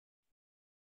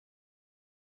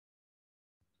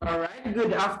All right,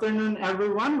 good afternoon,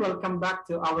 everyone. Welcome back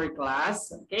to our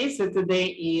class. Okay, so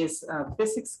today is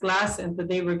physics class, and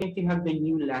today we're going to have the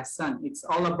new lesson. It's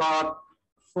all about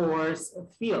force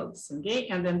fields. Okay,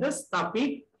 and then this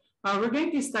topic, we're going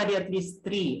to study at least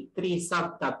three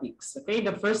subtopics. Okay,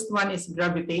 the first one is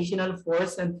gravitational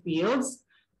force and fields.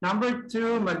 Number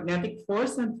two, magnetic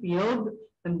force and field.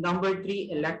 And number three,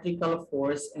 electrical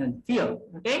force and field.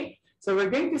 Okay. So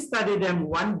we're going to study them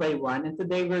one by one. And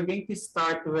today we're going to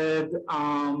start with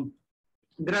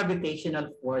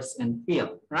gravitational force and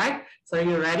field, right? So are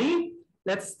you ready?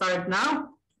 Let's start now.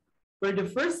 For the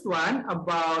first one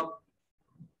about,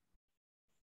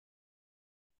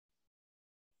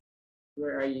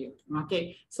 where are you?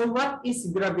 Okay, so what is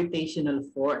gravitational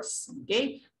force?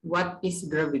 Okay, what is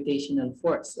gravitational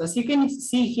force? As you can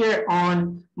see here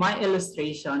on my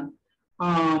illustration,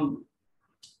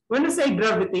 when I say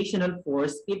gravitational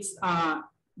force, it's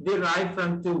derived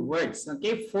from two words,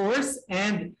 okay? Force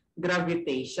and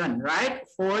gravitation, right?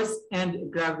 Force and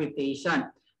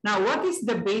gravitation. Now, what is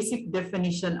the basic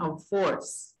definition of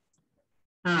force?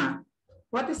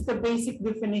 What is the basic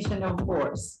definition of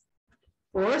force?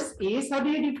 Force is, how do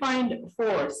you define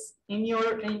force in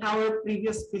our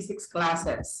previous physics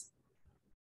classes?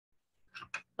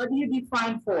 How do you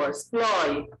define force?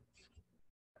 Floyd,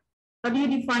 how do you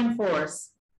define force?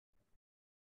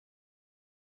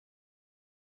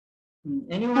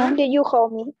 Anyone? Did you call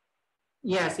me?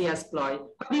 Yes, Floyd.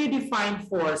 How do you define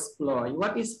force, Floyd?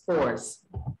 What is force?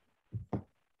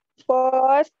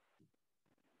 Force.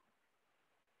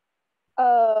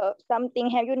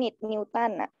 Something have unit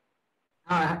Newton.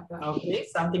 Okay,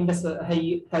 something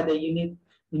that had a unit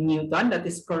in Newton. That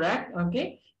is correct.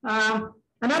 Okay.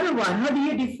 Another one. How do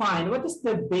you define? What is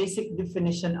the basic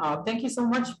definition of? Thank you so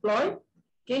much, Floyd.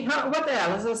 Okay. What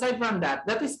else aside from that?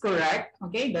 That is correct.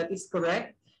 Okay, that is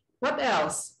correct. What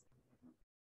else?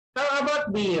 How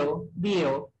about Bill?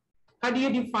 Bill, how do you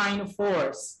define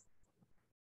force?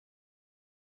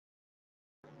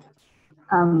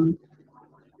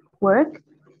 Work.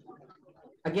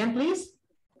 Again, please.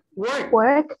 Work.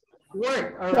 Work.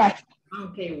 Work. All right. Yes.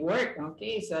 Okay, work.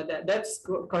 Okay, so that's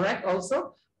correct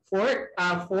also. For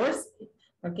force.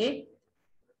 Okay,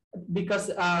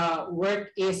 because work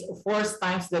is force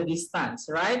times the distance,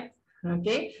 right?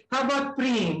 Okay. How about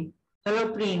Prim?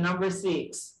 Hello, Prim. Number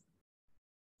 6.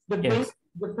 The basic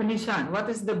definition.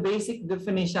 What is the basic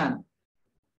definition?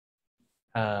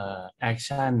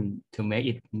 Action to make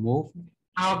it move.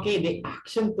 Okay, the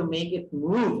action to make it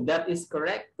move. That is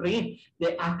correct, Prim.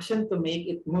 The action to make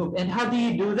it move. And how do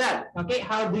you do that? Okay,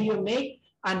 how do you make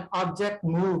an object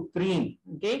move, Prim?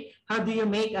 Okay, how do you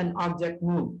make an object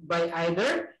move? By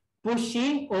either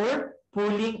pushing or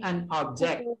pulling an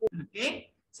object. Okay,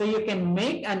 so you can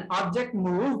make an object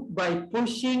move by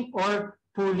pushing or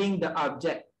pulling the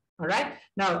object. All right,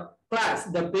 now class,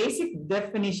 the basic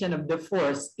definition of the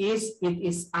force is it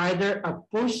is either a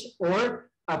push or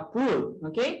a pull.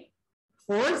 Okay,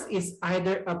 force is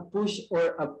either a push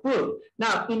or a pull.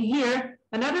 Now in here,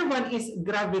 another one is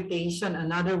gravitation.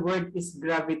 Another word is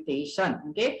gravitation.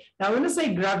 Okay, now when I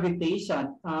say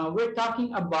gravitation, we're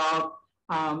talking about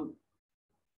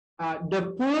the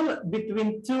pull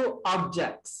between two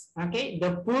objects. Okay,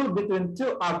 the pull between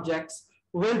two objects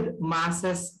with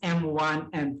masses m1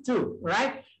 and 2,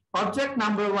 right? Object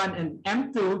number 1 and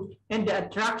m2, and the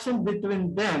attraction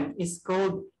between them is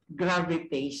called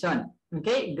gravitation.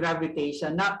 Okay,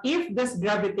 gravitation. Now, if this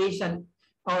gravitation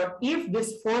or if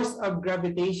this force of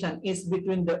gravitation is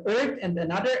between the Earth and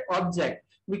another object,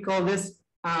 we call this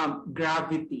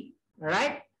gravity. All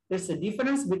right? There's a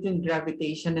difference between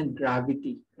gravitation and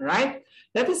gravity, right?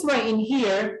 That is why in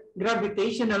here,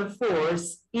 gravitational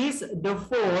force is the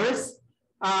force,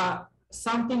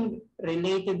 something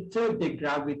related to the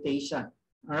gravitation,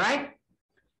 all right?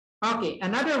 Okay,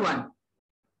 another one.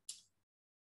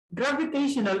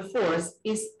 Gravitational force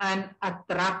is an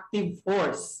attractive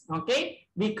force, okay?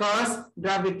 Because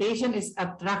gravitation is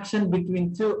attraction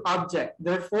between two objects.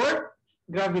 Therefore,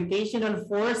 gravitational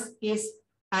force is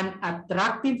an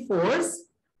attractive force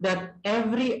that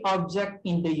every object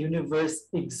in the universe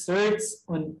exerts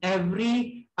on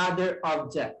every other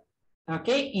object,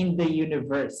 okay, in the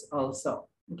universe also,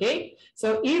 okay?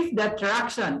 So if the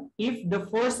attraction, if the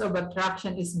force of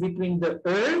attraction is between the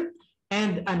Earth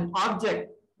and an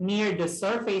object near the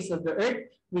surface of the Earth,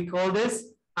 we call this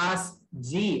as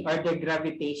G, or the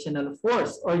gravitational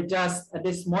force, or just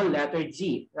the small letter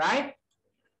G, right?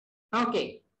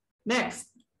 Okay, next.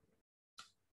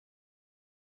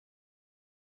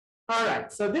 All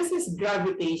right, so this is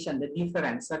gravitation, the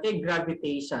difference, okay,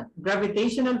 gravitation.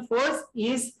 Gravitational force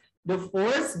is the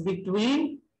force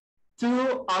between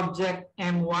two object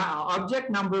M1, object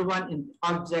number 1 and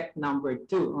object number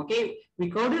 2. Okay, we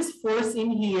call this force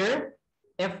in here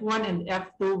F1 and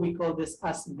F2. We call this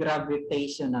as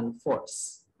gravitational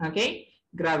force. Okay,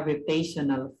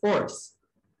 gravitational force.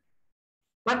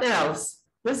 What else?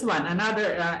 This one,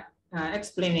 another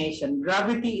explanation.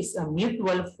 Gravity is a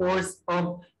mutual force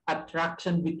of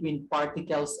attraction between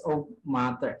particles of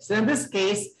matter. So in this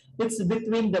case, it's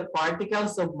between the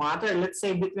particles of matter, let's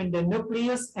say between the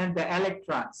nucleus and the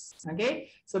electrons.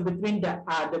 Okay, so between the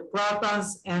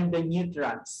protons and the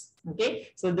neutrons. Okay,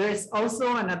 so there is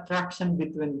also an attraction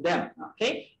between them.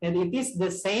 Okay, and it is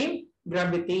the same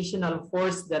gravitational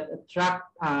force that attract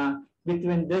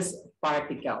between these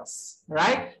particles,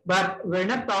 right? But we're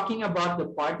not talking about the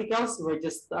particles. We're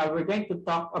going to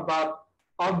talk about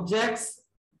objects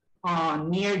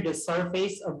near the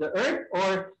surface of the Earth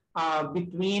or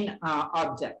between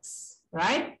objects,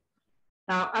 right?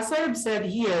 Now, as I've said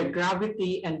here,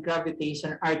 gravity and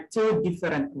gravitation are two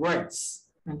different words.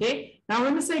 Okay. Now,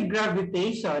 when we say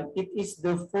gravitation, it is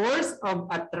the force of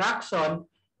attraction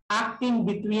acting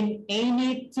between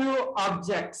any two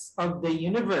objects of the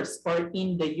universe or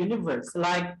in the universe,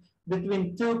 like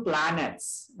between two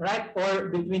planets, right? Or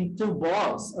between two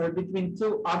balls, or between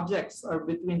two objects, or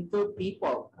between two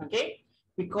people. Okay.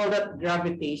 We call that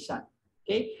gravitation.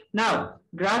 Okay. Now,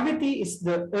 gravity is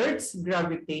the Earth's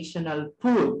gravitational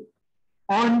pull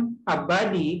on a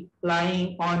body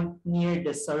lying on near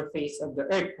the surface of the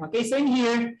Earth. Okay, so in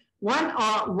here, one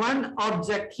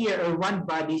object here or one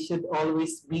body should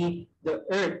always be the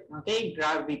Earth. Okay,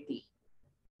 gravity.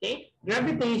 Okay,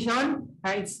 gravitation.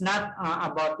 It's not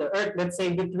about the Earth. Let's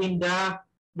say between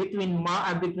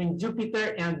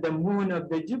Jupiter and the moon of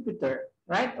the Jupiter,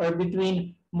 right? Or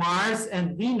between Mars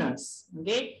and Venus.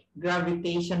 Okay,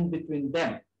 gravitation between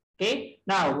them. Okay,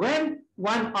 now when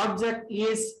one object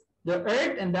is the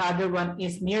Earth and the other one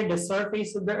is near the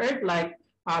surface of the Earth, like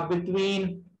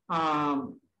between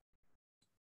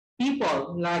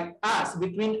people like us,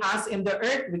 between us and the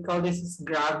Earth, we call this as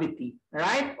gravity,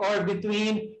 right? Or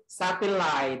between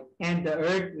satellite and the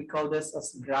Earth, we call this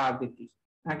as gravity.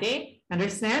 Okay,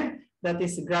 understand? That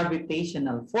is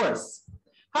gravitational force.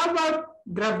 How about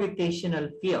gravitational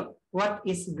field? What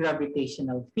is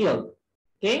gravitational field?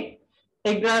 Okay,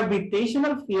 a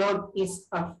gravitational field is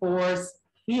a force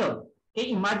field. Okay,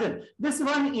 imagine this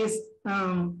one is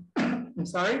I'm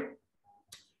sorry,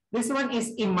 this one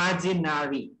is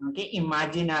imaginary. Okay,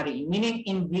 imaginary meaning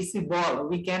invisible,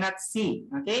 we cannot see.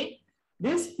 Okay,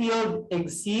 this field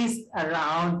exists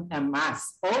around a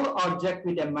mass. All objects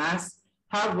with a mass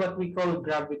have what we call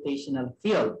gravitational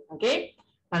field. Okay,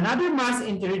 another mass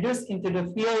introduced into the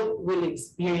field will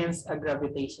experience a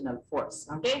gravitational force.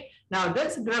 Okay, now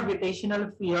this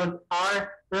gravitational field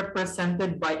are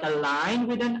represented by a line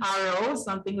with an arrow,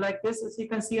 something like this, as you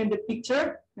can see in the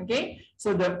picture. Okay,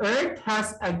 so the Earth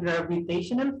has a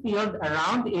gravitational field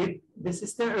around it. This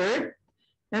is the Earth,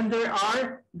 and there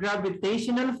are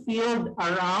gravitational field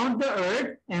around the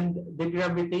Earth, and the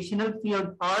gravitational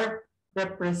field are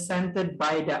represented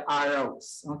by the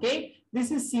arrows. Okay,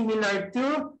 this is similar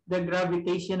to the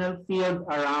gravitational field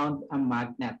around a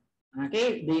magnet.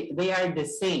 Okay, they are the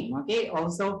same. Okay,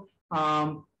 also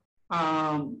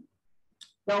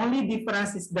the only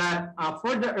difference is that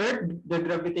for the Earth, the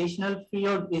gravitational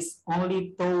field is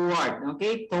only toward,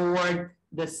 okay, toward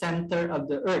the center of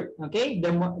the Earth. Okay,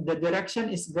 the direction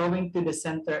is going to the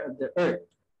center of the Earth.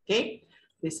 Okay,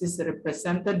 this is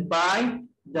represented by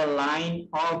the line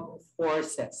of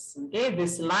forces. Okay,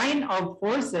 this line of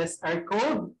forces are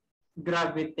called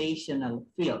gravitational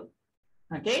field.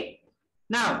 Okay,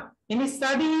 now in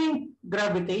studying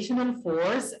gravitational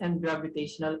force and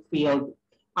gravitational field,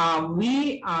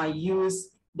 we use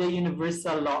the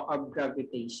universal law of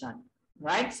gravitation,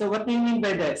 right? So what do you mean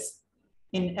by this?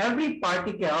 In every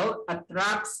particle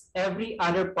attracts every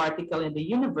other particle in the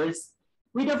universe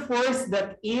with a force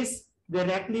that is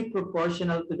directly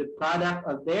proportional to the product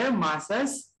of their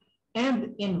masses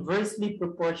and inversely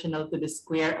proportional to the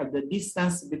square of the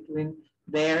distance between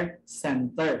their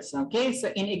centers. Okay, so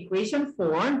in equation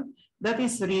form, that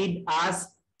is read as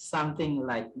something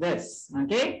like this.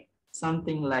 Okay,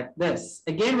 something like this.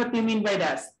 Again, what do you mean by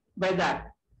that? By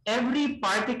that, every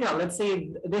particle, let's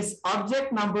say this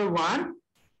object number 1,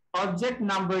 object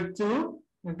number 2,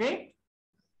 okay,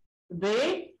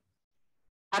 they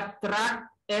attract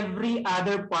every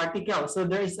other particle. So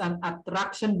there is an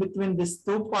attraction between these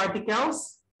two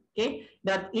particles, okay,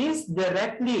 that is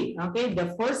directly, okay,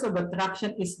 the force of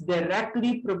attraction is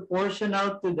directly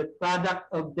proportional to the product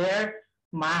of their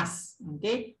mass,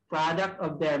 okay, product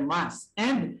of their mass,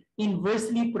 and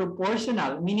inversely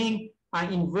proportional, meaning are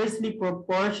inversely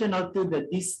proportional to the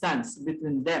distance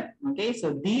between them. Okay,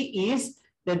 so D is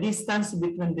the distance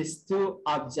between these two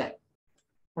objects.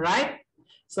 Right?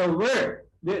 So where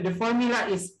the formula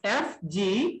is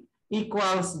Fg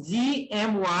equals G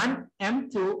M1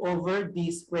 M2 over D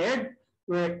squared,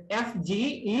 where Fg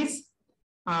is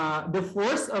the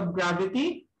force of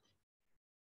gravity.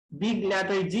 Big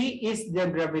letter G is the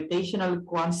gravitational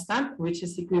constant, which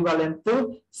is equivalent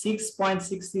to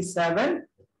 6.67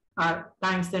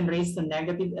 times 10 raised to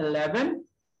negative 11.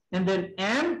 And then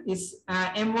M is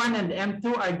M1 and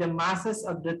M2 are the masses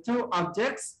of the two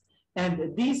objects.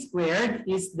 And D squared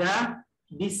is the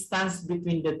distance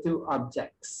between the two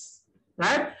objects.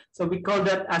 Right? So we call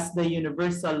that as the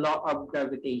universal law of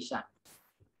gravitation.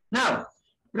 Now,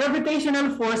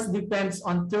 gravitational force depends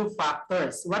on two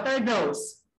factors. What are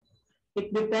those?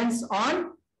 It depends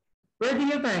on, where do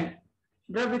you think?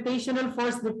 Gravitational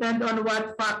force depend on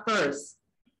what factors?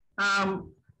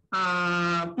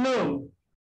 Plume.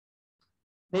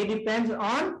 They depend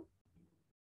on,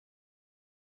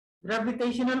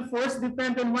 gravitational force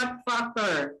depend on what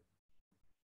factor?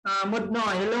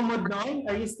 Mudnoy. Hello, Mudnoy.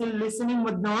 Are you still listening,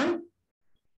 Mudnoy?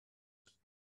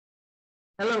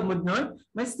 Hello, Mudnoy.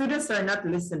 My students are not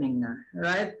listening now,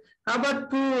 right? How about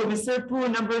Pooh? Mr. Pooh,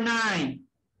 number 9.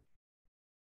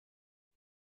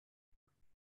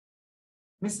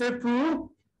 Mr. Pooh?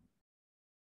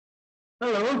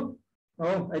 Hello?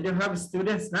 Oh, I don't have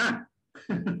students now.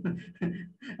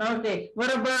 Okay,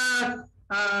 what about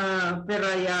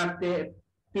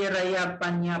Piraya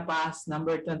Panyapas,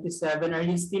 number 27? Are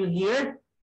you still here?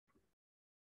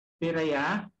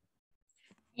 Piraya?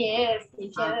 Yes,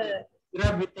 teacher.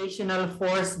 Gravitational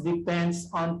force depends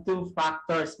on two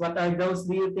factors. What are those,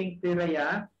 do you think,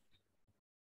 Piraya?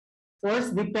 Force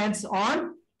depends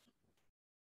on?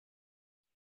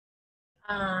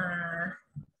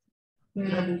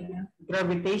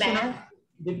 Gravitational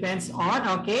depends on,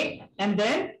 okay. And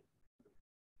then?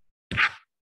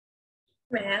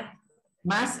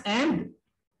 Mass and?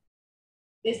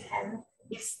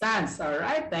 Distance. All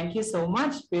right. Thank you so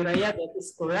much, Piraya. That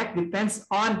is correct. Depends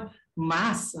on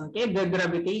mass. Okay. The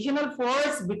gravitational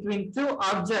force between two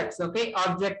objects. Okay.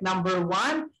 Object number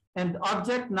 1 and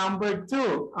object number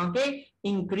 2. Okay.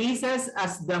 Increases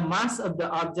as the mass of the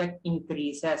object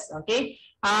increases. Okay.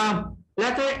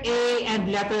 Letter A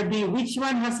and letter B. Which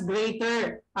one has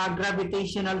greater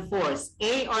gravitational force?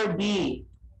 A or B?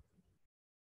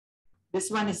 This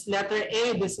one is letter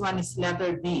A. This one is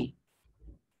letter B.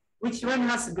 Which one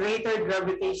has greater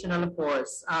gravitational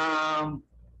force?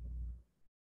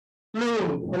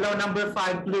 Plume. Hello, number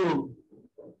 5, Plume.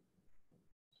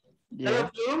 Yeah. Hello,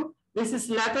 Plume. This is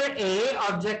letter A,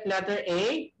 object letter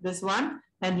A, this one,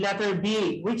 and letter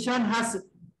B. Which one has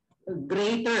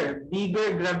greater,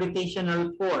 bigger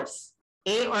gravitational force?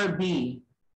 A or B?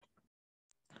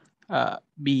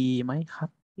 B ไหมครับ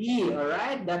B, all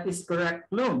right, that is correct,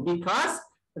 Plume, because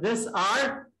these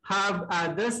are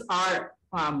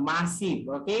massive,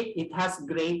 okay? It has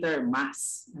greater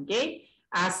mass, okay?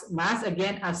 As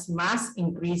mass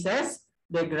increases,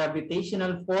 the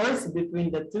gravitational force between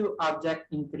the two objects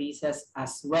increases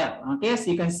as well, okay? So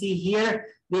you can see here,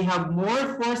 they have more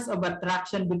force of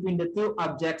attraction between the two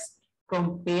objects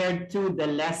compared to the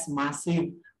less massive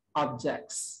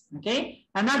objects, okay?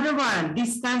 Another one,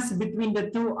 distance between the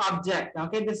two objects,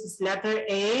 okay? This is letter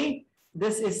A,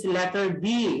 this is letter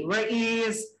B. Where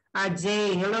is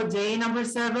J? Hello, J, number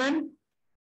 7.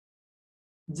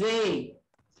 J.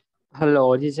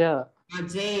 Hello teacher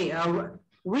J,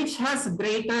 which has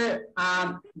greater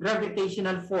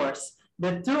gravitational force?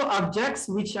 The two objects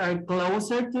which are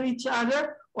closer to each other,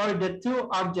 or the two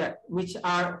objects which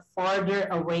are farther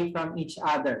away from each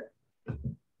other?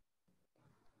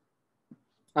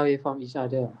 away from each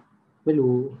other ไม่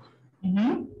รู้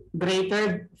Greater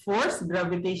force,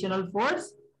 gravitational force?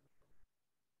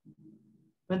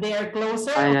 When they are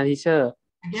closer? อะไรนะ teacher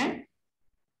Again?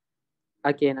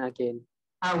 again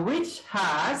Which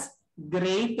has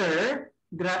greater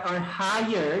or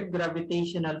higher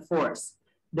gravitational force?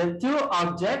 The two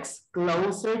objects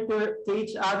closer to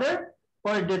each other,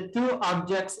 or the two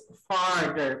objects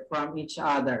farther from each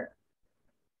other?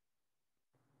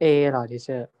 A เหรอ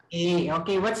teacher A.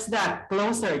 Okay, what's that?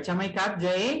 Closer. Chamay kat,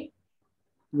 Jay?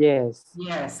 yes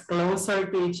Yes, closer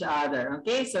to each other.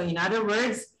 Okay, so in other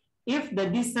words, if the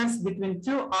distance between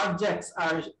two objects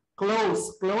are close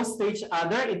to each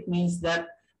other, it means that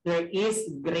there is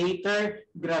greater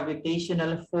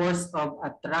gravitational force of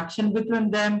attraction between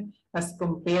them as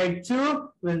compared to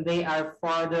when they are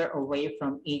farther away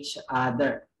from each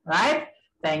other, right?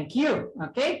 Thank you.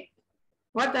 Okay,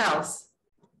 what else?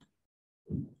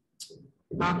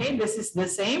 Okay, this is the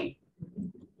same.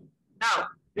 Now,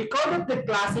 recall that the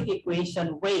classic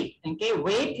equation weight, okay?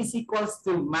 Weight is equals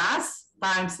to mass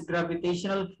times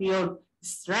gravitational field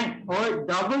strength, or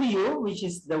W, which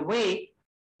is the weight,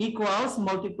 equals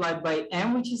multiplied by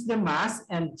M, which is the mass,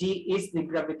 and G is the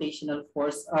gravitational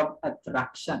force of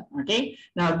attraction, okay?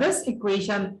 Now, this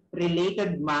equation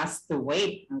related mass to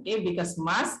weight, okay? Because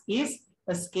mass is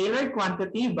a scalar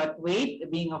quantity, but weight,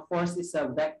 being a force, is a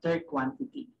vector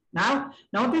quantity. Now,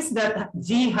 notice that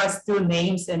G has two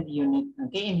names and unit,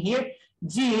 okay? And here,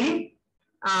 G,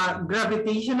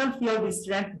 gravitational field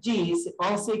strength G is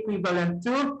also equivalent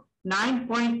to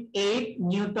 9.8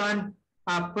 Newton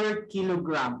per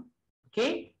kilogram,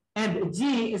 okay? And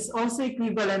G is also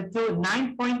equivalent to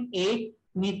 9.8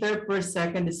 meter per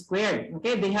second squared,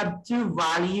 okay? They have two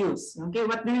values, okay?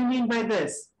 What do you mean by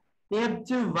this? They have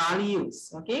two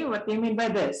values, okay? What do you mean by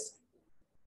this?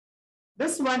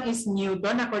 This one is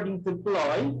Newton according to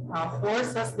Ploy.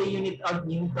 Force has the unit of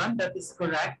Newton, that is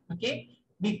correct, okay?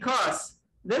 Because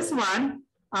this one,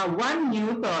 1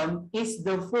 Newton is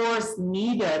the force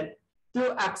needed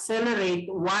to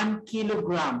accelerate 1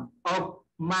 kilogram of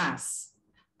mass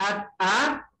at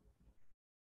a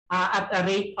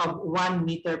rate of 1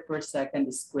 meter per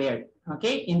second squared,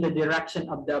 okay, in the direction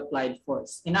of the applied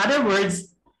force. In other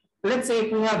words, let's say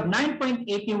if we have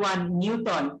 9.81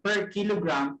 Newton per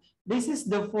kilogram, this is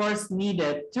the force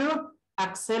needed to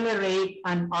accelerate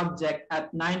an object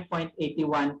at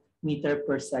 9.81 meter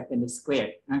per second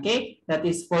squared, okay? That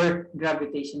is for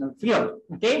gravitational field,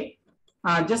 okay?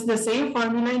 Just the same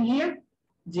formula in here,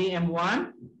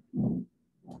 GM1,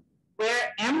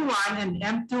 where M1 and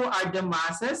M2 are the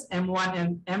masses. M1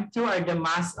 and M2 are the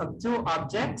mass of two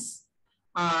objects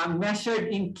measured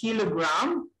in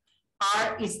kilogram.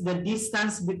 R is the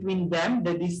distance between them,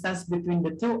 the distance between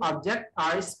the two objects,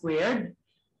 R squared.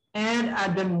 And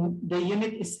the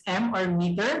unit is M, or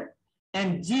meter.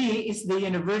 And G is the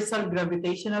universal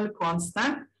gravitational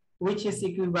constant, which is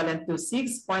equivalent to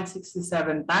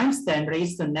 6.67 times 10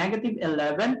 raised to negative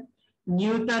 11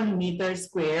 Newton meter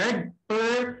squared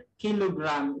per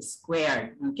kilogram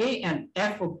squared, okay? And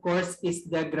F, of course, is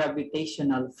the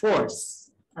gravitational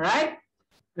force, all right?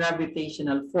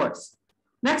 Gravitational force.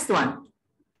 Next one,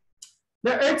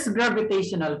 the Earth's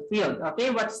gravitational field, okay?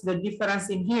 What's the difference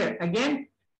in here? Again,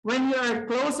 when you are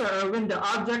closer, or when the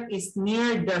object is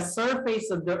near the surface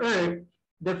of the Earth,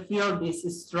 the field is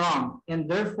strong, and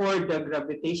therefore the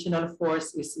gravitational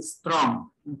force is strong,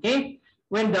 okay?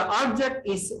 When the object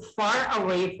is far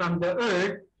away from the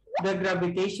Earth, the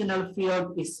gravitational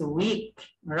field is weak,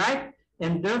 right?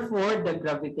 And therefore the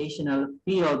gravitational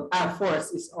field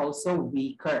force is also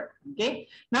weaker, okay?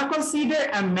 Now consider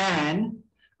a man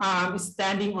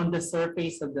standing on the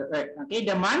surface of the Earth, okay?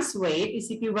 The man's weight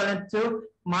is equivalent to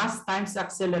mass times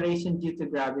acceleration due to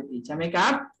gravity.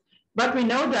 Chameka? But we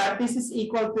know that this is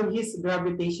equal to his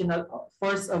gravitational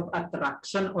force of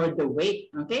attraction, or the weight,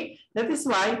 okay? That is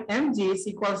why mg is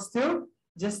equals to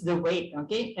just the weight,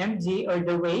 okay? Mg, or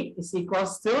the weight, is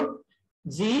equals to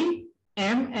g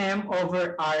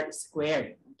over r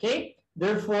squared, okay?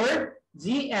 Therefore,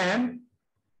 gm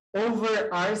over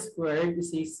r squared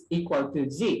is equal to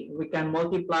g. We can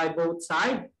multiply both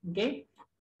sides, okay,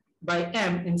 by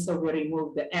m, and so we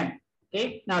remove the m.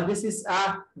 Okay, now this is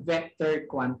a vector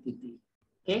quantity.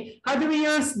 Okay, how do we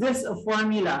use this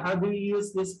formula? How do we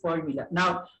use this formula?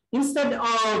 Now, instead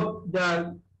of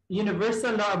the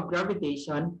universal law of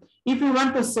gravitation, if we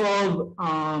want to solve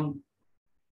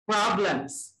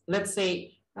problems, let's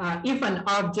say if an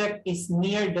object is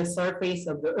near the surface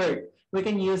of the Earth, we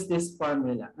can use this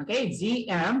formula. Okay,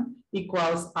 Gm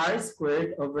equals r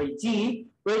squared over g,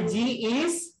 where g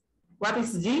is, what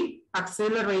is g?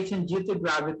 Acceleration due to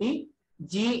gravity.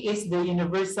 G is the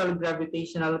universal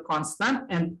gravitational constant,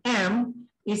 and m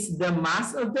is the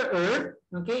mass of the Earth.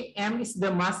 Okay, m is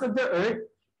the mass of the Earth,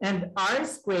 and r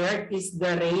squared is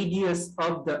the radius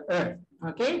of the Earth.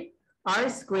 Okay, r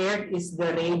squared is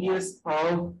the radius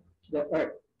of the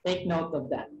Earth. Take note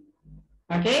of that.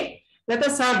 Okay, let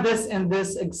us have this in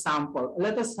this example.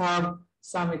 Let us have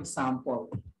some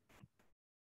example.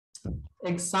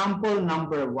 Example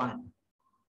number 1.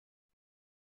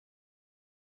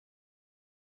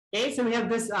 Okay, so we have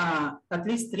this at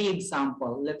least 3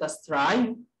 examples. Let us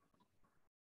try.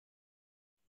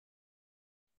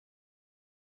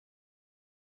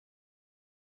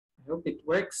 I hope it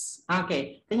works.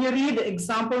 Okay, can you read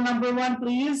example number 1,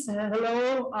 please?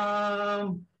 Hello,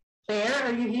 Pear,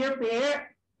 are you here,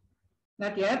 Pear?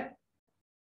 Not yet.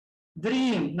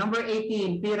 Dream, number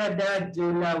 18, Pirada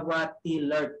Julawati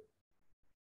Lert.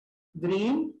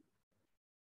 Dream,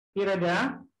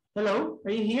 Pirada, hello,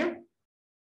 are you here?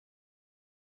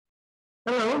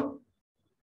 Hello?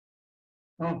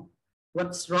 Oh,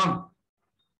 what's wrong?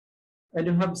 I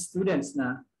don't have students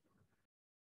now.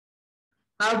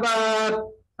 How about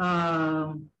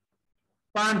Pond?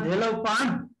 Hello,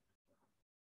 Pond.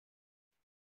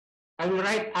 I will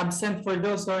write absent for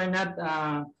those who are not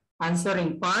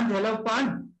answering. Pond, hello,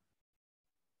 Pond.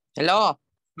 Hello.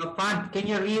 Pond, can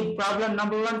you read problem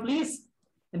number 1, please?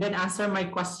 And then answer my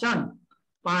question.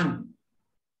 Pond.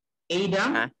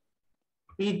 Adam,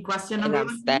 read question number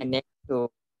Adam 1. stand next to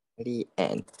Harry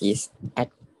and is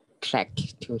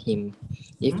attracted to him.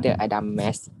 If the Adam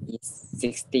mass is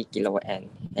 60 kilo and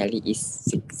Harry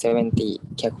is 70,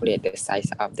 calculate the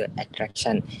size of the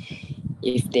attraction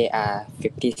if they are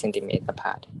 50 centimeters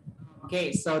apart.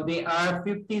 Okay, so they are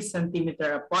 50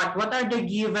 centimeter apart. What are the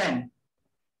given?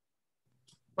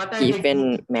 What are the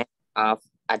Given mass of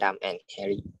Adam and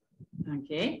Harry,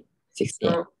 Okay. 60.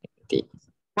 So,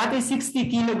 what is 60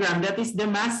 kilogram? That is the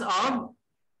mass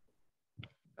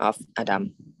Of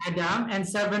Adam. Adam, and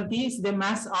 70 is the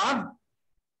mass of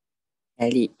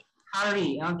Harry.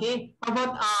 Harry. Okay. How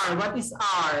about R? What is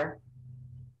R?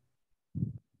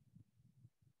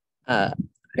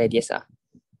 Radius.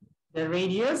 The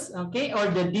radius, okay, or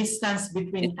the distance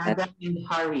between Adam and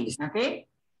Harry. Okay.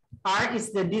 R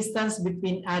is the distance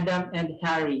between Adam and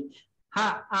Harry.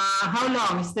 How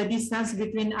long is the distance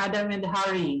between Adam and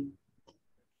Harry?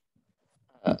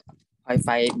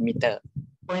 0.5 meter.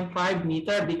 0.5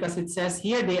 meter, because it says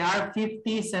here they are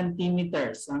 50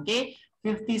 centimeters. Okay,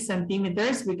 50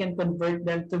 centimeters, we can convert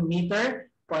them to meter,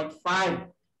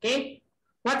 0.5. Okay,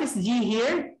 what is G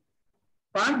here?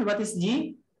 Pond, what is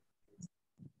G?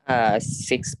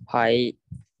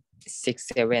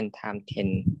 6.67 times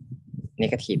 10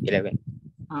 negative 11.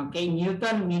 Okay,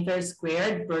 Newton meter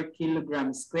squared per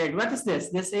kilogram squared. What is this?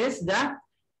 This is the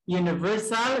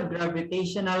universal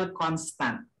gravitational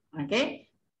constant. Okay,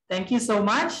 thank you so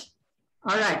much.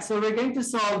 All right, so we're going to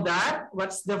solve that.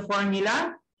 What's the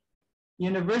formula?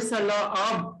 Universal law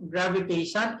of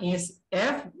gravitation is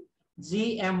F,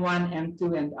 G, M1,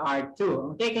 M2, and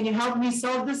R2. Okay, can you help me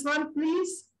solve this one,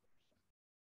 please?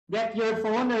 Get your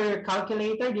phone or your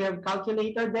calculator. Do you have a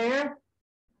calculator there?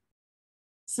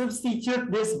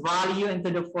 Substitute this value into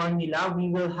the formula. We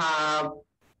will have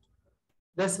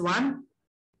this one.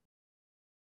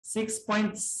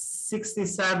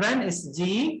 6.67 is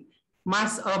G.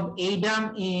 Mass of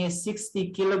Adam is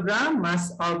 60 kilogram.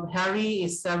 Mass of Harry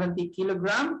is 70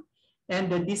 kilogram. And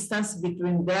the distance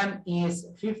between them is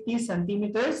 50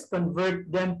 centimeters.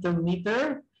 Convert them to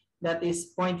meter. That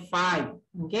is 0.5.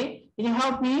 Okay. Can you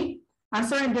help me?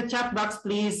 Answer in the chat box,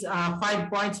 please. 5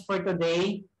 points for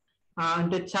today. In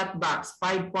the chat box,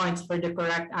 5 points for the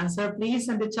correct answer, please,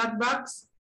 in the chat box.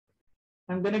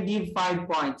 I'm going to give 5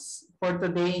 points for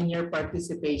today in your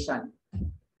participation.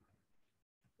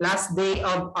 Last day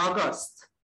of August.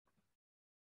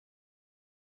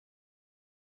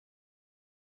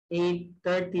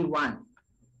 8:31.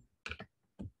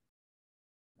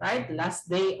 Right? Last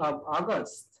day of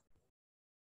August.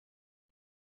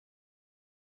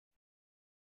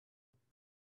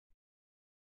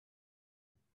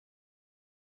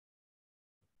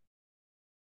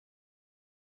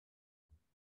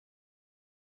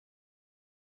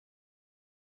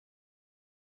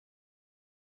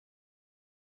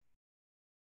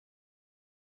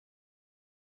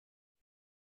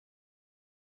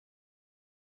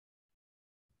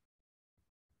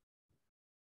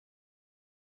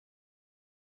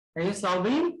 Are you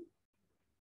solving?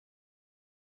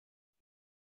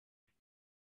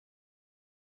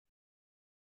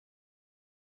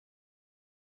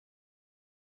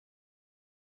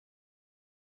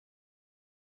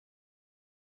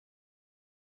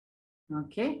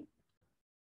 Okay.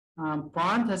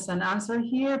 Pond has an answer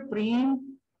here.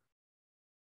 Prim.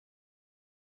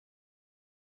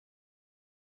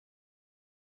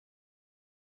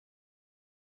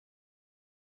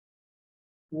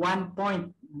 One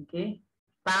point. Okay.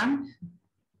 Pan.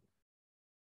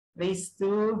 Raised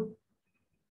to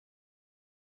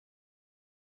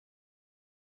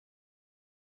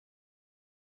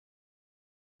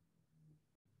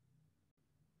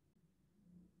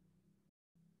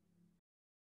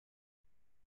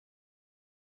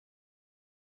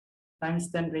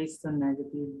times 10 raised to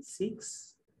negative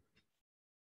 6.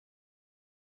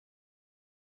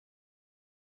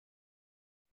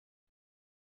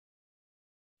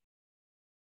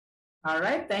 All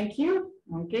right, thank you.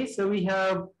 Okay, so we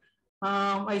have,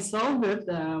 I solved it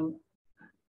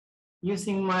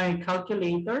using my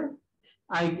calculator.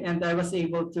 I was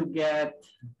able to get,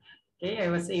 okay, I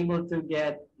was able to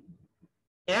get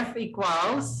F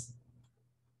equals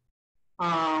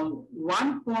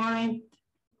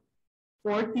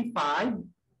 1.45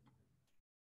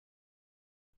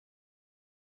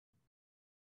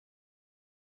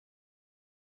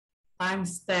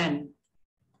 times 10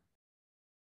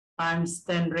 times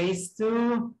 10 raised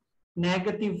to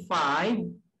negative 5.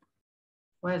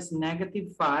 What's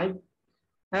negative 5?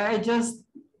 I just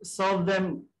solve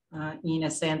them in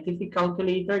a scientific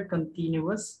calculator,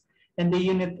 continuous. And the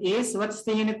unit is, what's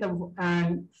the unit of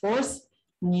force?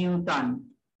 Newton.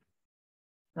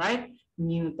 Right?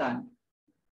 Newton.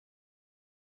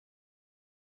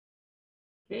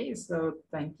 Okay, so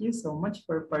thank you so much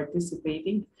for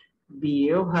participating.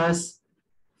 Bio has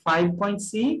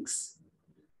 5.6.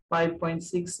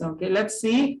 5.6. Okay, let's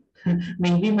see.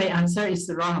 Maybe my answer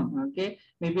is wrong. Okay,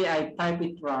 maybe I type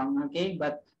it wrong. Okay,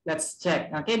 but let's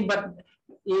check. Okay, but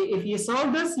if you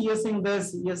solve this using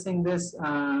this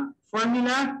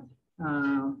formula,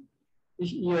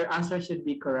 your answer should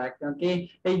be correct. Okay,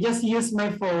 I just use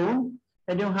my phone.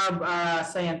 I don't have a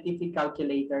scientific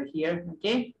calculator here.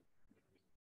 Okay.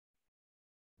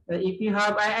 If you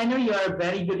have, I know you are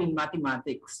very good in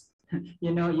mathematics.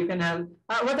 You know, you can have,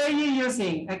 what are you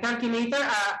using? A calculator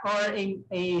or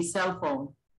a cell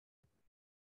phone?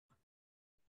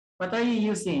 What are you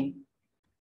using?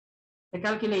 A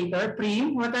calculator?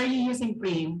 Prim? What are you using,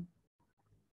 Prim?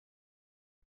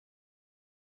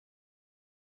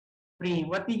 Prim,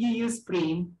 what did you use,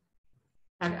 Prim?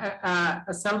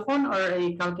 A cell phone or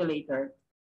a calculator?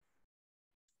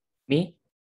 Me?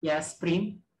 Yes,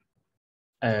 Prim.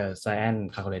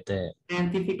 Science calculator.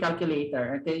 Scientific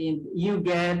calculator. Okay, you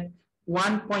get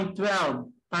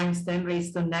 1.12 times 10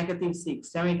 raised to negative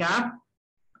 6. Shall we go?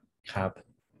 ครับ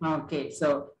Okay,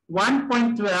 so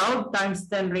 1.12 times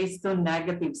 10 raised to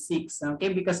negative 6. Okay,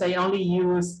 because I only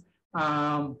use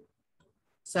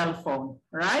cell phone,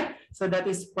 right? So that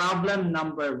is problem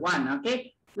number 1.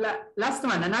 Okay, last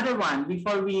one, another one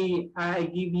before I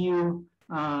give you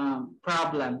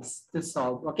problems to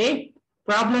solve. Okay,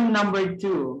 problem number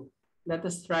 2. Let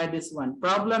us try this one.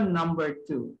 Problem number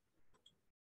 2.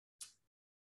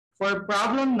 For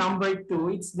problem number 2,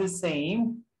 it's the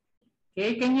same.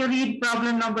 Okay, can you read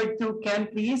problem number 2, Ken,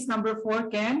 please? Number 4,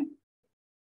 Ken.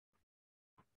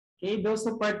 Okay, those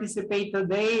who participate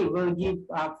today will give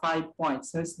 5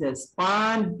 points. Who's this?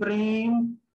 Pond,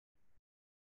 Prim.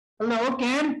 Hello,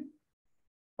 Ken.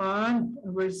 Pond,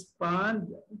 where's Pond?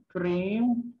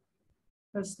 Prim.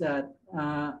 What's that?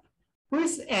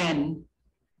 Who's N?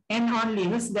 N only.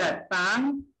 Who's that?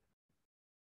 Tang?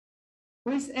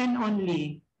 Who's N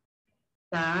only?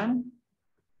 Tan?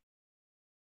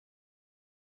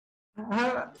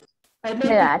 I'd like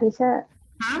Yeah, to, teacher.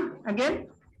 again?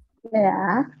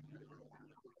 Yeah.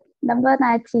 Number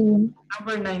 19.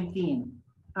 Number 19.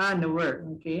 Nowhere.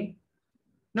 Okay.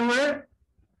 Nowhere?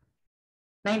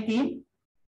 19?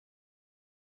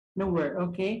 Nowhere.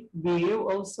 Okay.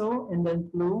 View also. And then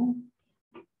plume.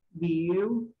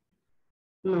 View.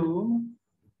 Plume.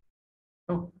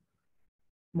 Oh.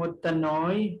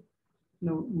 Mutanoy.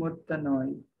 No,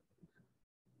 Mutanoy.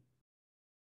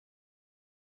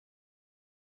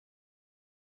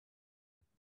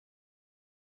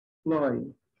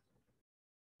 Floyd.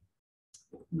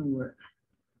 Nowhere.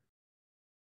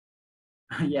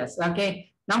 Yes.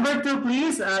 Okay. Number 2,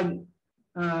 please.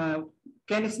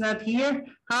 Ken is not here.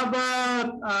 How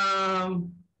about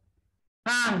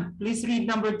Tang? Please read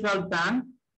number 12, Tang.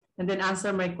 And then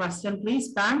answer my question,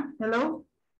 please. Tang, hello?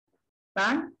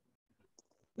 Tang?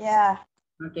 Yeah.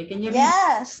 Okay, can you read?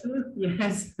 Yes.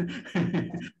 Yes.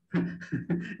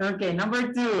 Okay,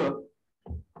 number 2.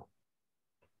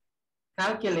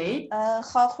 Calculate.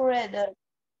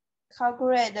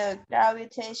 Calculate the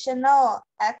gravitational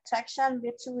attraction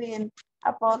between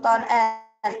a proton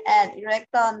and an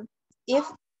electron if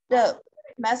the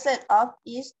masses of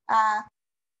each are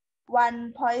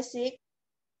 1.6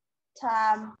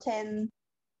 times 10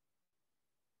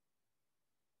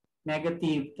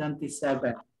 Negative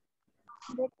 27.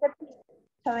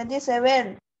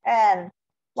 27 and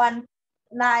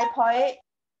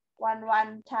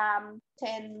 9.11 times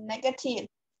 10 negative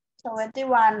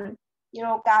 21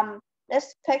 kilogram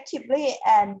respectively,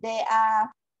 and they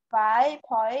are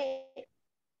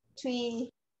 5.3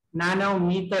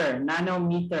 Nanometer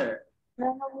nanometer.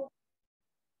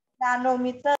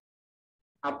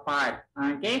 apart.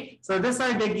 Okay, so these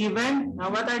are the given.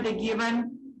 What are the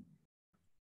given?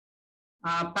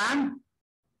 Pam?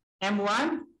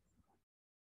 M1?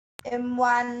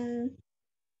 M1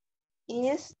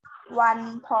 is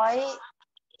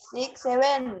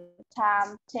 1.67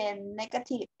 times 10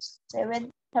 negative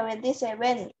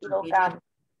 77 kilogram.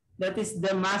 That is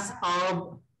the mass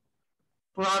of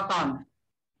proton.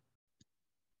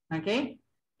 Okay,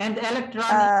 and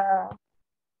electron,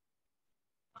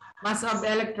 mass of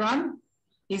electron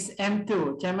is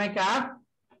M2. Check my cap.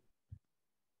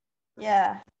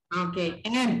 Yeah. Okay,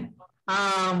 and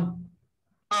R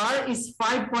is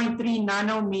 5.3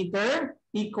 nanometer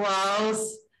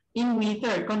equals in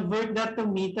meter. Convert that to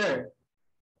meter.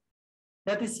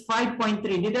 That is 5.3.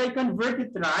 Did I convert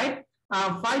it right?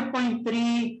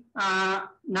 5.3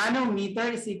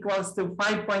 nanometer is equals to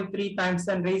 5.3 times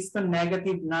 10 raised to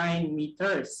negative 9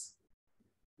 meters.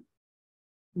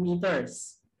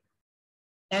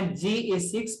 And G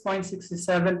is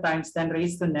 6.67 times 10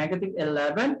 raised to negative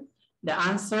 11. The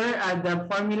answer, the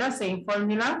formula, same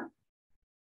formula.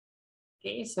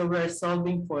 Okay, so we're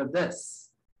solving for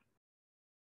this.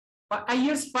 But I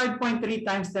use 5.3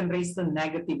 times 10 raised to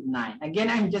negative 9. Again,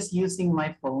 I'm just using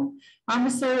my phone.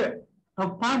 Mr.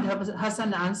 Pand has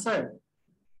an answer.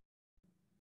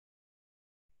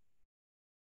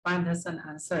 Pand has an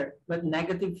answer, but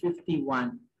negative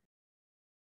 51.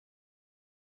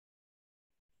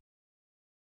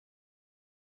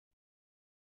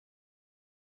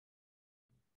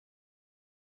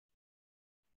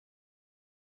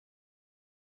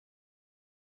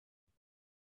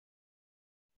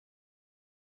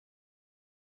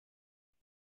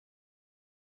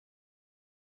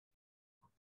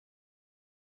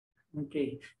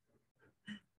 Okay.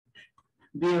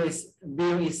 Bill is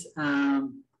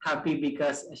happy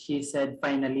because she said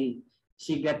finally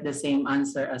she got the same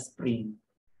answer as Prim.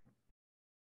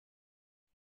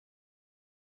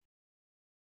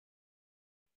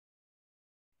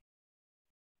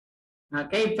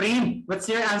 Okay, Prim, what's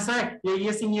your answer? You're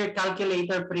using your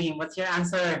calculator, Prim. What's your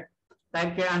answer?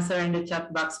 Type your answer in the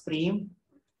chat box, Prim.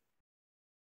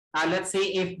 Let's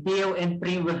see if Bill and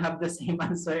Prim will have the same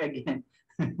answer again.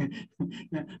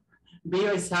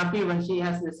 Bill is happy when she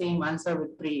has the same answer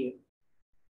with Prim.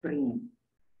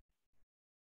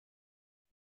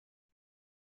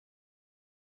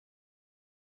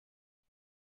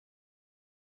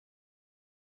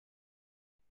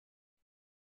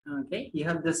 Okay, you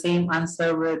have the same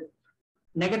answer with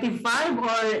negative 5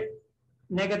 or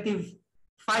negative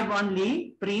 5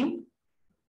 only, Prim?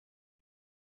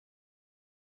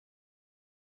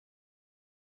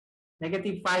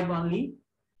 Negative 5 only?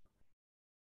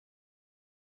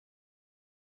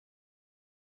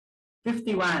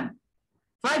 51.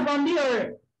 5 only,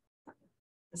 or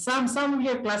some of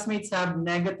your classmates have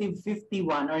negative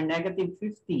 51 or negative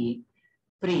 50,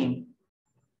 Prim.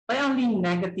 Why only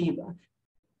negative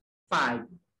 5?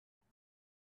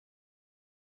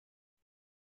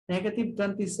 Negative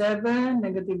 27,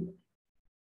 negative.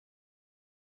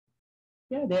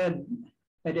 Yeah,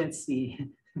 I didn't see.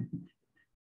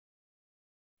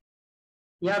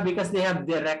 Yeah, because they have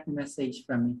direct message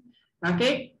from me.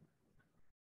 Okay.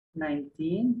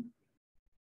 19.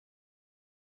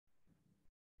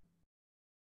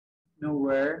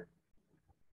 Nowhere.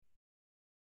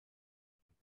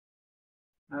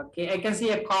 Okay, I can see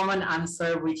a common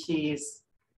answer, which is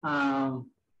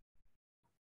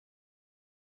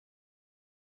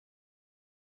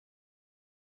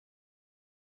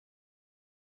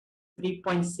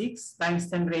 3.6 times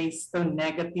 10 raised to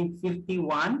negative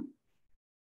 51.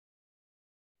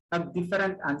 A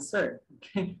different answer.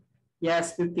 Okay.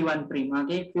 Yes, 51 Prim.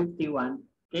 Okay, 51.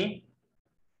 Okay.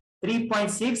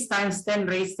 3.6 times 10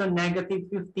 raised to negative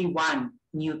 51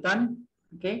 Newton.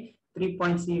 Okay.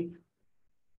 3.6.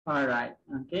 All right.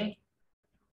 Okay.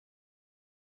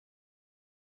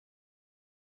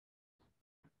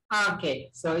 Okay.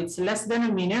 So it's less than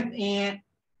a minute. And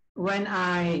when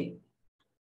I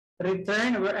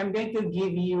return, I'm going to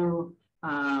give you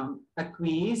a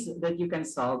quiz that you can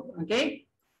solve. Okay.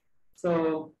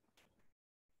 So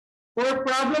for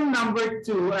problem number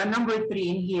 2 and number 3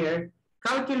 in here,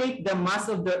 calculate the mass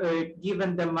of the Earth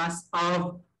given the mass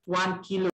of 1 kilo.